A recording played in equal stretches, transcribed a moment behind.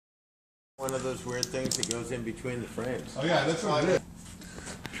One of those weird things that goes in between the frames. Oh yeah, that's what it is.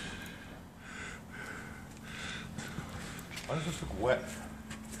 Why does this look wet?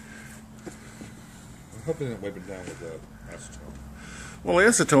 I'm hoping they don't wipe it down with acetone. Well,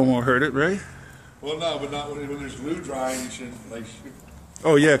 acetone won't hurt it, right? Well, no, but not when there's glue drying. You should like.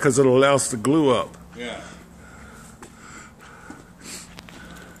 Oh yeah, because it'll allow us to glue up. Yeah.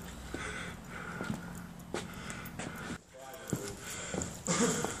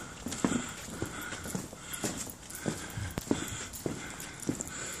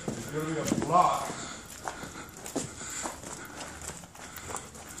 There's going to be a block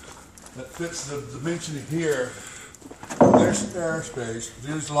that fits the dimension here. There's airspace.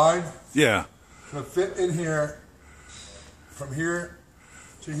 See this line? Yeah. It's going to fit in here, from here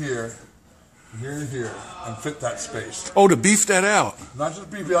to here, from here to here, and fit that space. Oh, to beef that out. Not just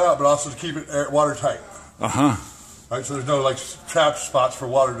beef it out, but also to keep it watertight. Uh-huh. Right, so there's no like trap spots for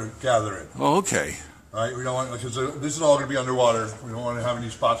water to gather in. Oh, okay. Right, we don't want, because this is all going to be underwater. We don't want to have any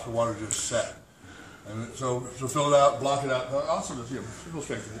spots for water to just set. And so fill it out, block it out. Also, it will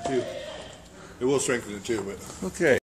strengthen it too. It will strengthen it too, but. Okay.